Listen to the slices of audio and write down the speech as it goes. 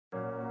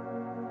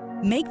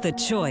Make the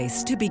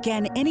choice to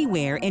begin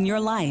anywhere in your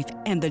life,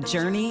 and the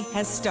journey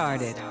has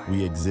started.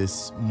 We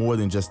exist more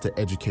than just to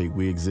educate.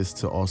 We exist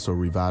to also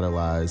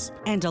revitalize.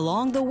 And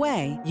along the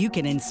way, you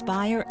can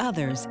inspire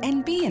others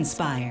and be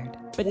inspired.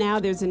 But now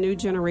there's a new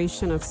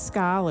generation of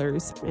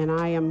scholars, and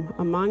I am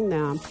among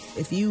them.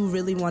 If you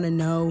really want to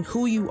know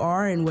who you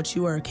are and what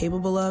you are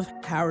capable of,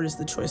 Howard is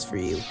the choice for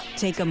you.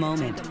 Take a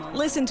moment.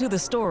 Listen to the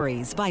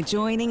stories by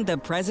joining the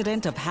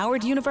president of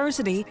Howard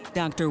University,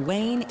 Dr.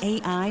 Wayne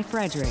A.I.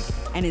 Frederick,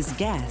 and his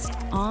guest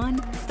on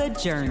The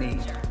Journey.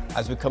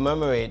 As we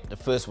commemorate the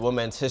first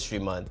Women's History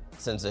Month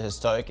since the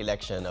historic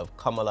election of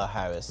Kamala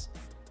Harris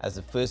as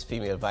the first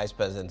female Vice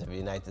President of the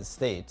United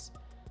States,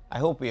 I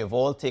hope we have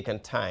all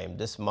taken time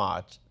this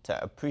March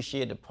to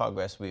appreciate the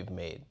progress we've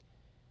made.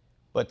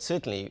 But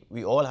certainly,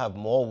 we all have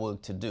more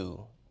work to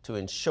do to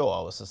ensure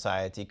our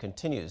society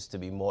continues to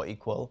be more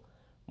equal,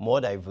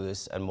 more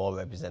diverse, and more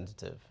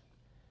representative.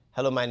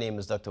 Hello, my name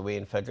is Dr.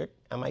 Wayne Frederick,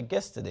 and my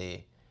guest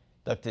today,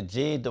 Dr.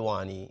 J.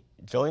 Dawuni,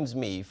 joins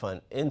me for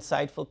an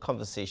insightful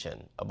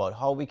conversation about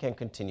how we can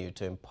continue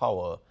to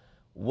empower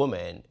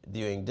women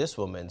during this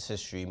Women's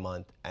History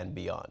Month and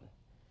beyond.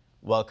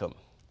 Welcome.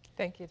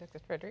 Thank you, Dr.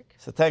 Frederick.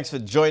 So thanks for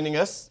joining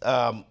us.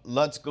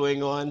 Lots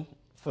going on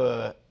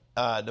for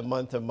the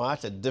month of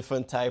March, a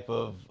different type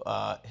of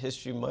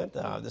History Month.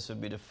 This will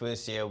be the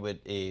first year with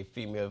a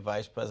female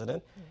vice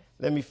president. Yes.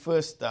 Let me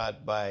first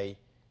start by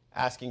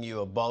asking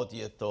you about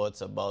your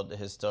thoughts about the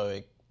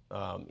historic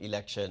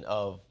election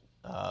of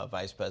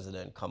Vice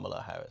President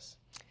Kamala Harris.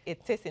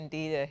 It is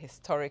indeed a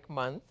historic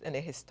month and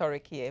a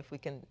historic year, if we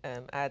can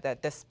add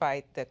that,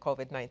 despite the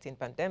COVID-19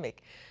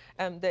 pandemic.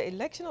 The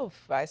election of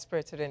Vice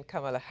President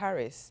Kamala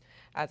Harris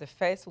as the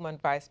first woman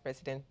Vice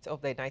President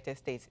of the United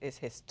States is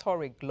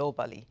historic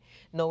globally,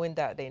 knowing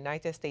that the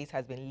United States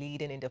has been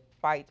leading in the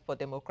fight for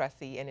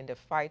democracy and in the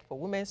fight for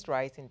women's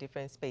rights in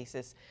different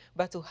spaces.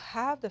 But to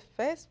have the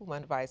first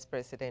woman Vice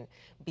President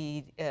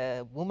be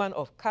a woman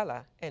of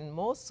color, and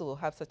more so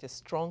have such a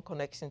strong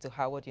connection to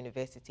Howard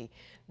University,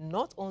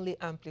 not only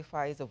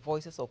amplifies the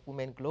voices of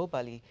women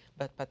globally,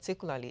 but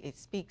particularly it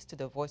speaks to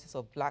the voices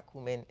of Black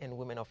women and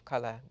women of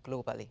color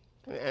globally.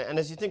 And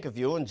as you think of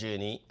your own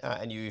journey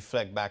and you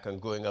reflect back on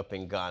growing up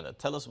in Ghana,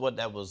 tell us what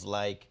that was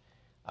like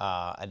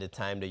at the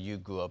time that you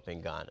grew up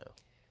in Ghana.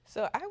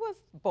 So I was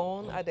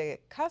born at the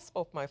cusp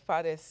of my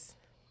father's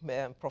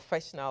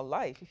professional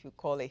life, if you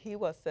call it. He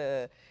was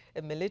a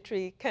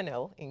military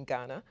colonel in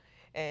Ghana.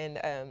 And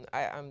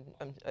I'm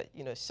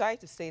shy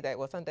to say that it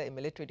was under a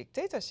military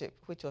dictatorship,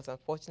 which was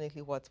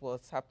unfortunately what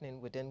was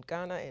happening within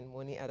Ghana and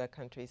many other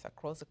countries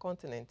across the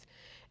continent.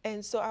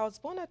 And so I was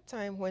born at a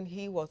time when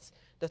he was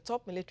the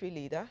top military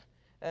leader,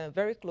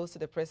 very close to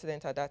the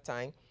president at that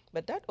time.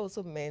 But that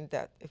also meant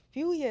that a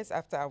few years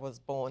after I was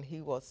born,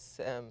 he was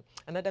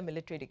another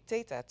military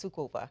dictator took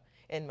over,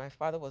 and my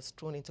father was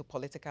thrown into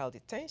political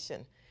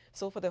detention.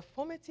 So for the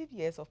formative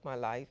years of my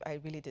life, I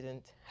really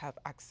didn't have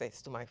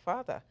access to my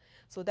father.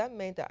 So that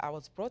meant that I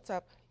was brought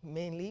up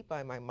mainly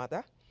by my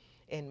mother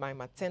and my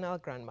maternal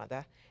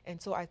grandmother.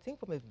 And so I think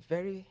from a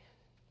very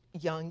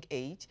young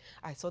age,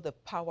 I saw the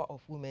power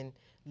of women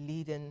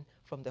leading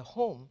from the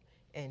home,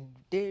 and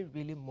they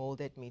really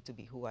molded me to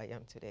be who I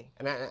am today.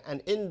 And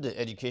in the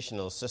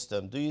educational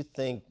system, do you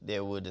think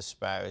there were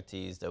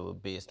disparities that were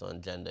based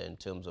on gender in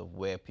terms of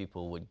where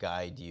people would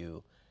guide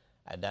you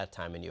at that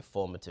time in your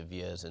formative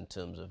years in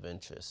terms of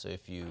interest? So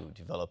if you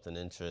developed an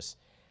interest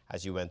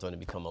as you went on to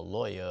become a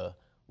lawyer,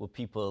 were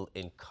people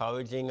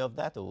encouraging of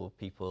that, or were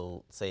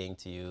people saying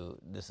to you,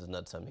 this is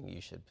not something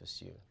you should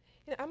pursue?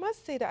 You know, I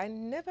must say that I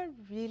never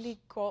really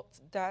got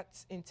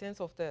that in terms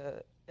of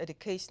the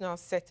educational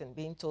setting,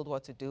 being told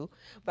what to do.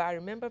 But I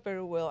remember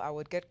very well, I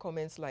would get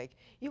comments like,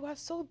 you are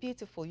so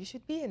beautiful, you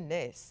should be a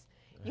nurse.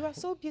 You are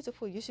so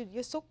beautiful,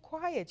 you're so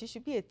quiet, you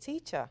should be a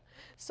teacher.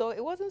 So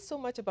it wasn't so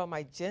much about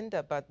my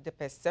gender, but the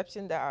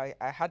perception that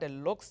I had a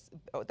looks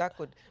that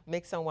could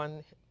make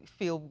someone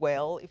feel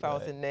well if I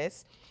was a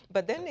nurse.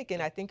 But then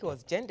again, I think it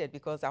was gendered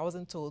because I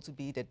wasn't told to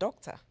be the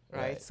doctor,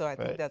 right? So I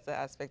think that's the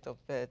aspect of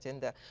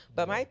gender.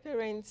 But my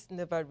parents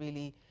never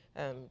really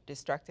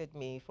distracted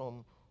me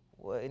from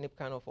any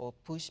kind of, or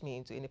pushed me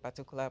into any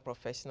particular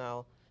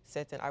professional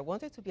setting. I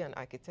wanted to be an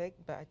architect,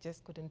 but I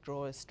just couldn't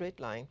draw a straight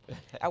line.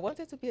 I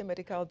wanted to be a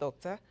medical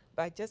doctor,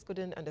 but I just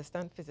couldn't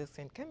understand physics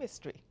and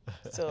chemistry.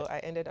 So I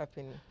ended up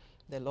in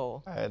the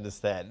law. I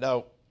understand.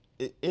 Now,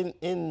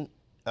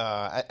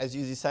 as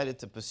you decided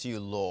to pursue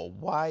law,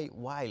 why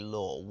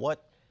law?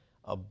 What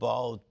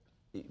about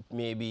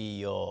maybe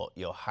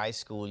your high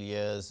school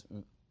years,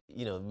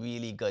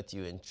 really got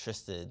you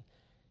interested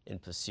in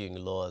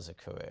pursuing law as a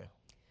career?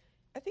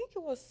 I think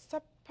it was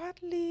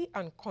partly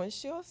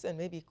unconscious and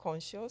maybe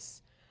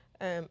conscious.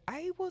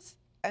 I was,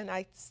 and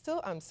I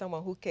still am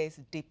someone who cares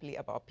deeply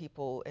about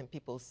people and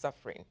people's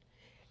suffering.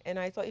 And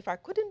I thought if I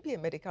couldn't be a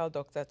medical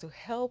doctor to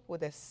help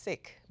with the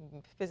sick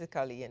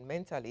physically and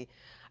mentally,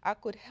 I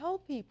could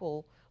help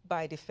people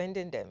by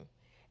defending them.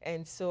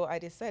 And so I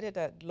decided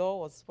that law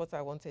was what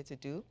I wanted to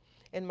do.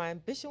 And my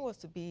ambition was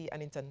to be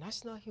an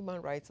international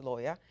human rights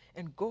lawyer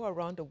and go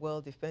around the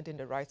world defending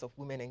the rights of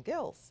women and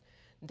girls.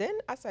 Then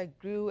as I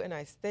grew and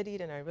I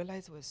studied and I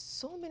realized there were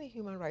so many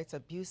human rights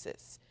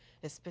abuses,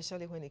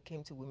 especially when it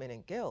came to women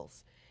and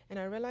girls. And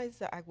I realized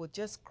that I would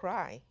just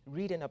cry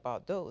reading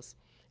about those.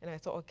 And I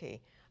thought,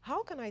 okay,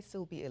 how can I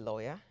still be a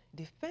lawyer,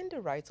 defend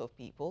the rights of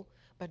people,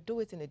 but do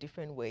it in a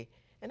different way?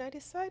 And I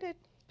decided,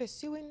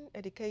 pursuing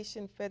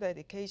education, further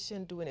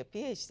education, doing a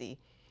PhD,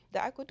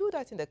 that I could do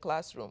that in the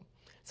classroom.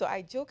 So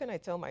I joke and I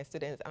tell my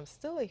students, I'm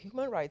still a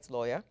human rights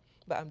lawyer,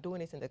 but I'm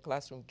doing it in the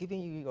classroom,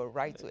 giving you your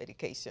right to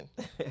education.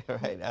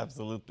 Right,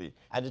 absolutely.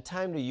 At the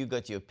time that you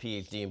got your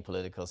PhD in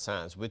political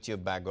science, with your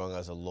background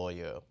as a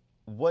lawyer,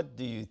 what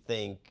do you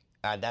think,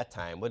 at that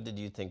time, what did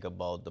you think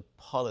about the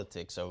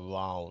politics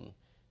around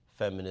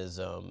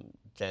feminism,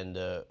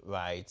 gender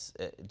rights,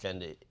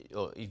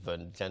 or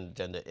even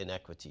gender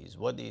inequities?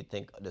 What do you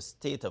think the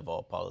state of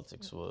our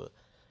politics were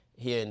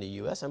here in the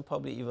US and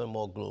probably even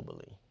more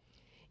globally?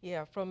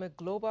 Yeah, from a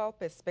global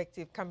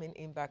perspective, coming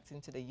in back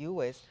into the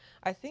US,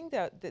 I think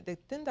that the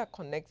thing that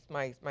connects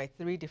my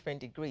 3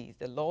 different degrees,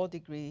 the law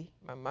degree,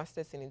 my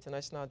master's in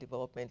international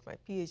development, my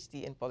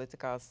PhD in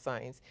political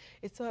science,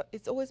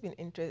 it's always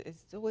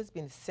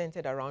been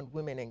centered around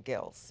women and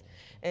girls.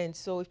 And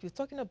so if you're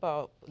talking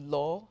about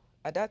law,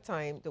 at that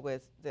time, there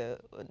was a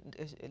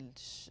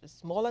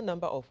smaller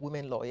number of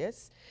women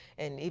lawyers,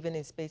 and even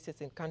in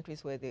spaces in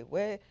countries where there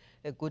were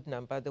a good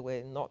number, they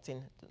were not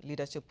in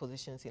leadership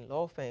positions in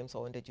law firms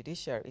or in the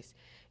judiciaries.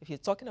 If you're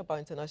talking about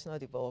international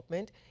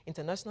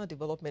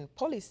development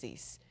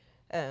policies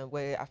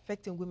were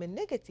affecting women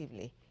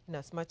negatively, in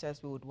as much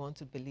as we would want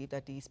to believe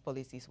that these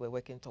policies were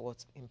working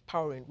towards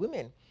empowering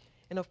women.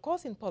 And of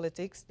course, in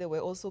politics, there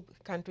were also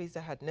countries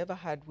that had never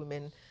had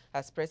women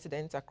as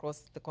presidents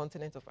across the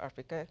continent of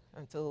Africa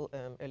until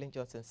Ellen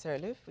Johnson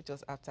Sirleaf, which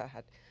was after I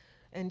had.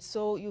 And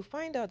so you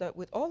find out that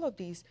with all of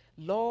these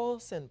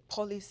laws and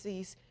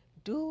policies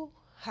do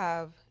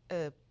have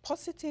a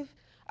positive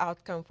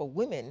outcome for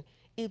women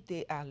if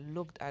they are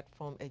looked at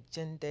from a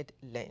gendered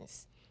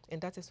lens. And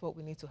that is what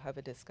we need to have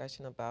a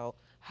discussion about,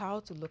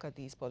 how to look at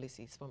these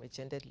policies from a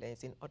gendered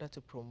lens in order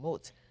to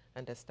promote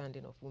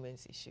understanding of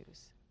women's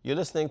issues. You're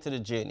listening to The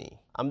Journey.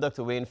 I'm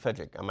Dr. Wayne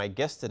Frederick, and my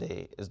guest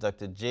today is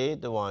Dr. J.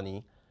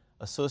 Dawuni,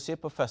 Associate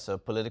Professor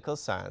of Political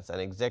Science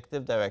and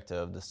Executive Director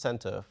of the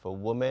Center for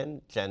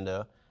Women,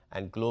 Gender,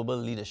 and Global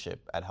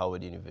Leadership at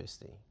Howard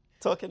University.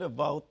 Talking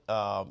about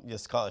your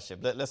scholarship,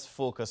 let's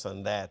focus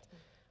on that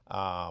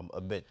a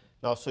bit.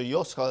 Now, so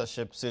your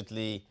scholarship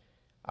certainly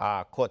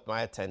caught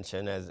my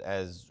attention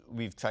as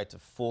we've tried to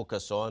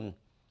focus on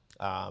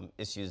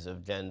issues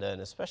of gender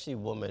and especially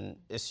women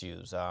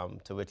issues,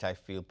 to which I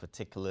feel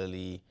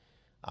particularly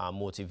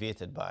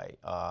motivated by.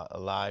 A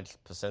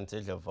large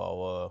percentage of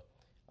our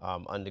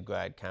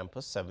undergrad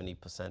campus,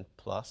 70%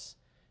 plus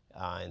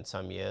in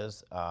some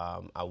years,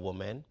 are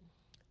women,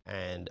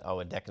 and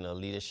our decanal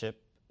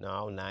leadership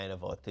now, 9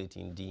 of our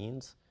 13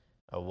 deans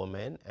are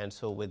women. And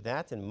so with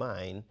that in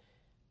mind,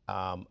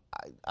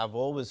 I've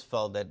always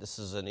felt that this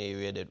is an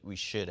area that we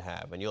should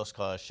have, and your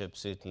scholarship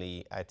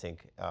certainly, I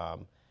think,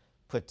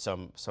 put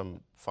some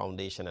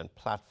foundation and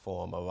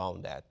platform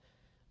around that.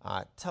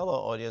 Tell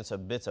our audience a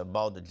bit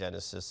about the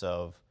genesis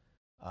of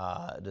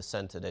the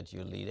center that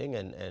you're leading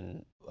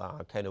and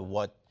kind of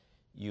what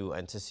you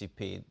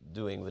anticipate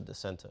doing with the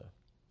center.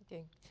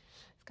 Okay.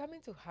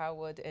 Coming to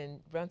Howard and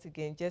once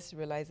again just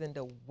realizing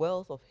the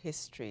wealth of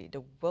history,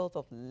 the wealth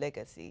of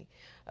legacy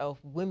of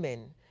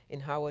women in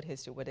Howard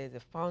history, whether it's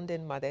the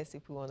founding mothers,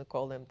 if we want to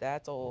call them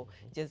that, or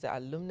just the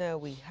alumni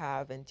we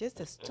have, and just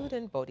the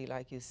student body,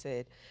 like you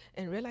said,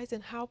 and realizing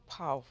how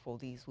powerful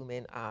these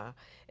women are,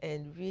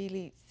 and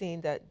really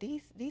seeing that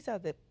these are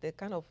the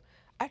kind of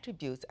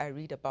attributes I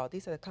read about.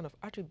 These are the kind of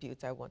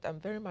attributes I want. I'm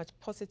very much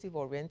positive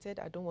oriented.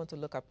 I don't want to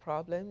look at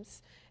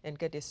problems and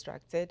get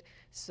distracted.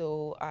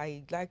 So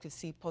I like to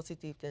see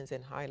positive things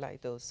and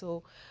highlight those.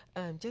 So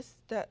just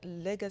that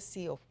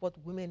legacy of what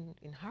women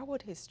in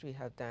Howard history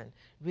have done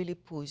really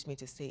pushed me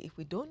to say, if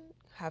we don't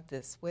have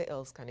this, where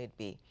else can it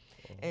be?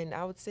 And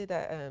I would say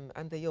that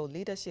under your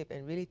leadership,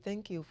 and really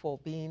thank you for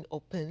being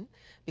open,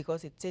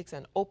 because it takes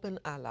an open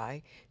ally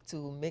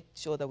to make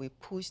sure that we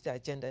push the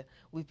agenda.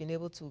 We've been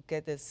able to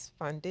get this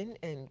funding,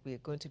 and we're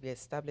going to be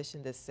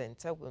establishing this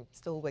center. We're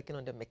still working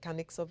on the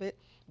mechanics of it,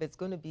 but it's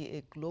going to be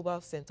a global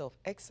center of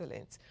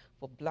excellence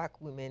for Black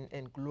women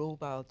and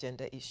global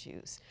gender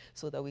issues,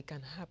 so that we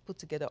can put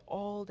together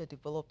all the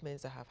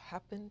developments that have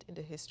happened in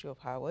the history of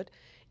Howard,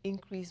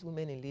 increase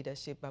women in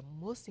leadership, but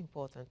most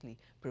importantly,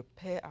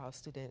 prepare our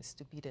students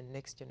to be the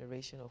next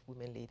generation of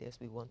women leaders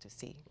we want to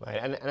see. Right,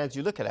 and as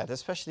you look at that,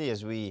 especially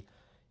as we,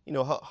 you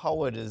know,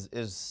 Howard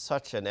is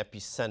such an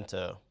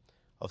epicenter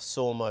of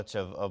so much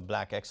of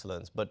Black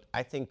excellence, but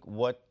I think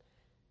what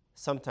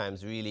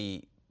sometimes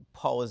really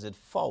powers it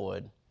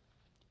forward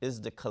is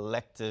the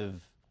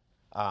collective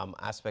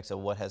aspects of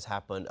what has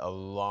happened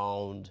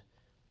around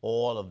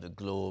all of the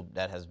globe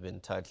that has been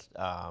touched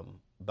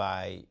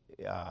by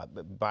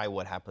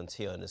what happens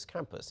here on this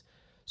campus.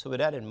 So with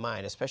that in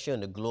mind, especially on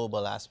the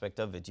global aspect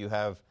of it, you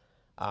have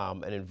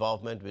an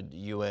involvement with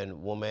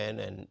UN Women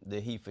and the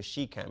He for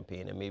She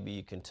campaign, and maybe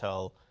you can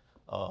tell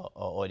our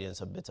audience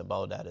a bit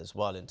about that as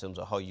well in terms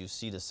of how you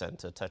see the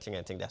center touching.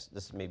 I think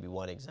this may be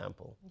one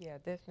example. Yeah,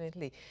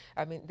 definitely.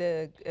 I mean,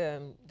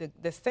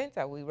 the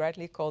center, we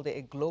rightly called it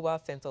a global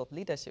center of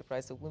leadership,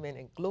 right? So women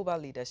in global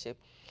leadership,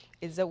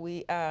 is that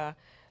we are,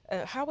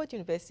 Howard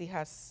University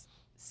has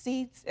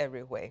seats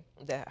everywhere.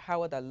 The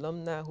Howard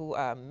alumni who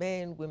are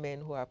men,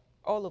 women who are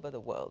all over the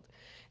world.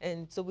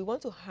 And so we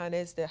want to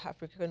harness the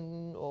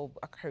African or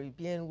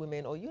Caribbean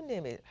women, or you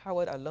name it,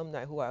 Howard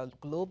alumni who are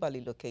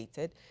globally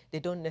located. They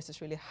don't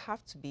necessarily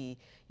have to be,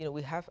 you know,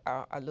 we have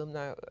our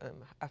alumni,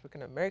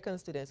 African-American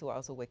students who are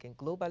also working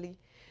globally,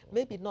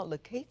 maybe not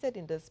located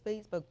in the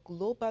space, but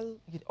global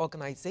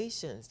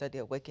organizations that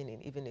they're working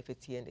in, even if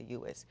it's here in the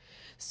US.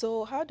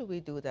 So how do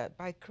we do that?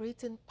 By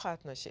creating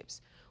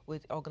partnerships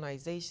with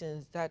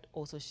organizations that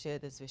also share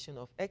this vision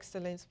of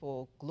excellence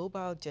for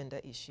global gender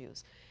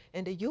issues.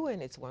 And the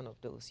UN is one of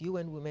those.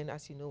 UN Women,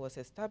 as you know, was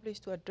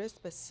established to address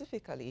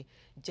specifically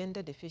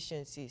gender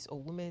deficiencies or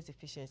women's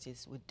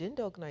deficiencies within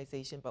the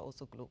organization, but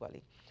also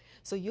globally.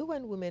 So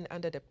UN Women,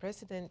 under the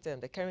president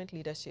and the current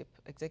leadership,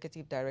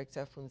 Executive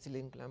Director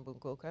Funzile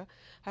Nglambo-Ngoka,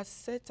 has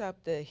set up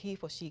the He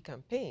for She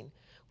campaign,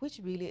 which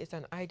really is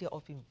an idea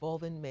of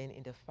involving men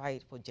in the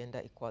fight for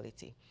gender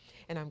equality.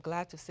 And I'm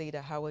glad to say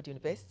that Howard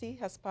University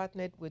has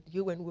partnered with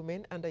UN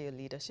Women under your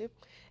leadership,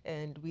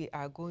 and we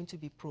are going to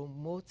be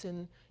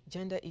promoting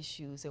gender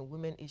issues and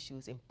women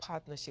issues in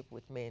partnership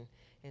with men.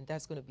 And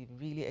that's going to be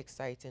really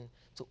exciting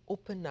to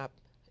open up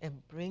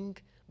and bring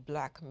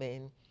Black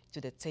men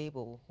to the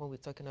table when we're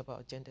talking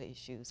about gender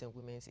issues and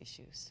women's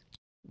issues.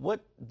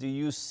 What do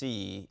you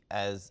see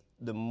as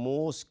the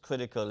most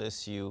critical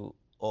issue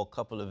or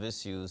couple of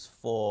issues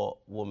for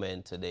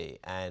women today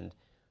and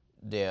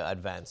their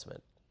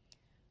advancement?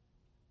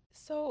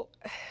 So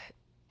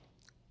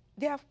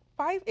there are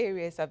 5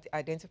 areas I've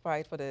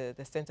identified for the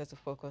center to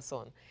focus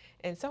on.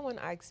 And someone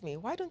asked me,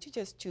 why don't you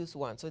just choose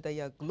one so that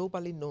you're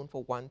globally known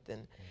for one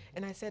thing?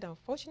 And I said,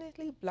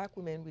 unfortunately, Black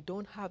women, we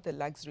don't have the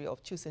luxury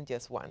of choosing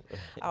just one.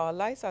 Our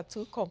lives are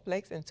too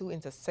complex and too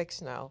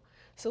intersectional.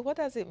 So what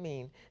does it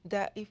mean?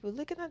 That if we're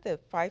looking at the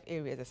 5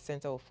 areas the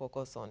center will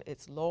focus on,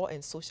 it's law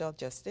and social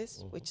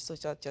justice, which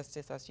social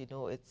justice, as you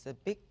know, it's a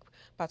big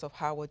part of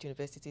Howard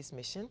University's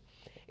mission.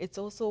 It's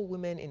also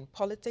women in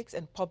politics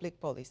and public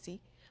policy,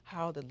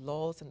 how the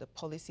laws and the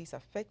policies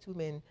affect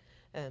women,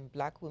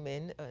 Black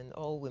women and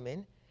all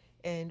women.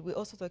 And we're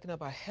also talking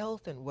about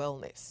health and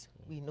wellness.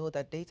 We know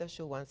that data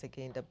show once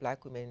again that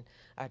Black women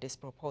are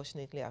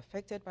disproportionately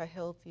affected by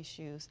health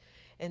issues.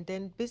 And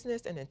then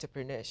business and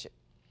entrepreneurship.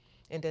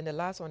 And then the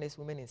last one is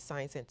women in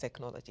science and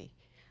technology.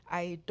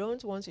 I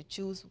don't want to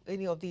choose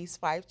any of these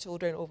 5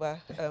 children over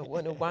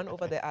one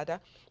over the other,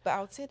 but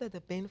I would say that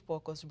the main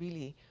focus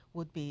really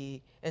would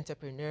be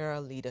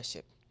entrepreneurial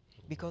leadership,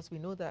 because we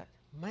know that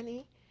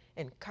money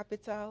and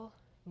capital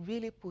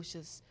really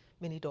pushes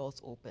many doors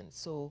open.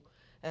 So,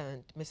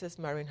 and Mrs.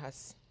 Marin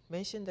has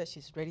mentioned that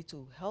she's ready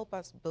to help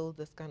us build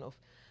this kind of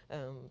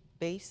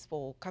base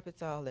for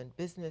capital and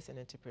business and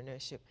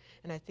entrepreneurship.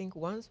 And I think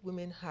once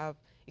women have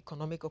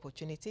economic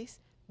opportunities,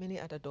 many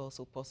other doors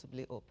will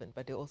possibly open,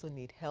 but they also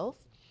need health.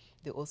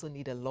 They also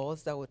need the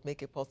laws that would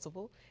make it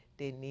possible.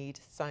 They need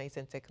science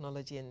and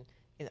technology and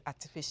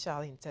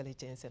artificial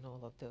intelligence and all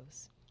of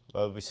those.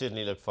 Well, we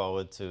certainly look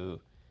forward to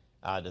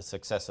the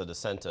success of the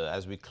center.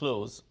 As we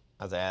close,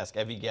 as I ask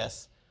every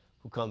guest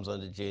who comes on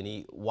the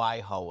journey,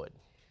 why Howard?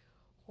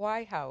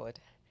 Why Howard?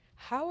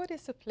 Howard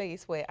is a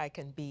place where I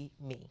can be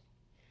me.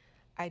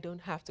 I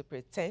don't have to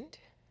pretend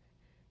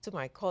to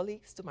my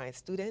colleagues, to my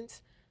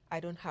students.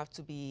 I don't have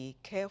to be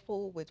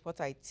careful with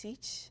what I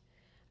teach.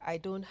 I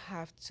don't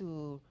have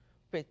to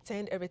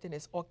pretend everything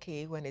is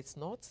okay when it's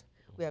not.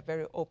 We are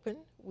very open.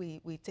 We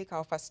take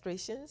our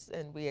frustrations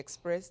and we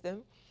express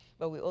them,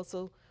 but we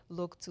also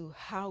look to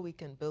how we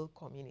can build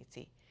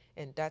community.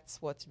 And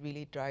that's what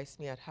really drives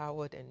me at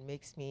Howard and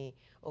makes me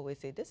always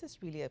say, this is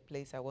really a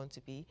place I want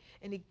to be.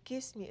 And it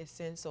gives me a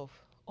sense of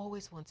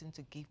always wanting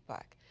to give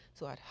back.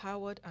 So at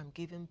Howard, I'm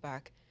giving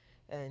back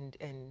and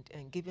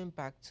giving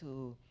back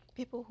to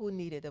people who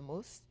need it the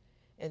most.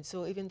 And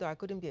so even though I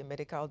couldn't be a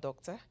medical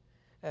doctor,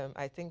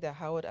 I think that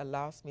Howard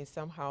allows me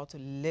somehow to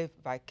live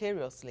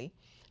vicariously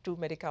through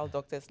medical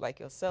doctors like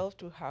yourself,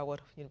 through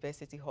Howard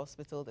University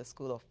Hospital, the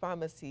School of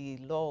Pharmacy,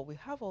 Law. We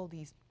have all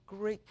these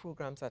great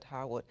programs at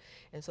Howard.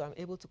 And so I'm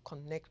able to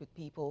connect with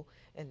people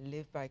and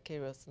live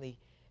vicariously.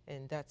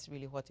 And that's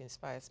really what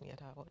inspires me at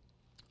Howard.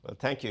 Well,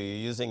 thank you.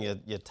 You're using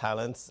your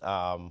talents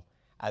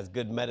as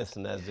good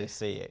medicine, as they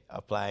say,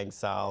 applying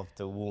salve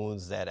to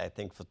wounds that I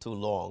think for too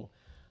long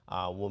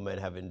women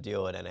have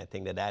endured. And I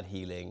think that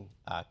healing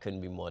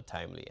couldn't be more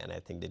timely. And I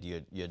think that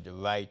you're the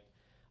right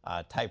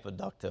type of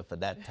doctor for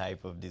that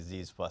type of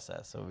disease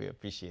process. So we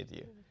appreciate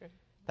you. Okay.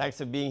 Thanks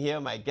for being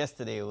here. My guest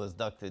today was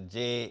Dr.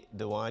 J.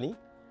 Dawuni,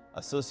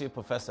 Associate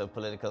Professor of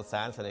Political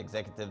Science and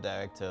Executive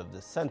Director of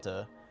the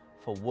Center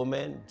for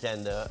Women,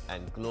 Gender,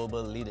 and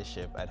Global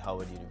Leadership at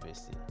Howard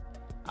University.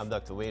 I'm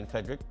Dr. Wayne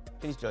Frederick.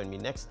 Please join me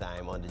next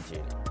time on The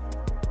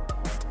Journey.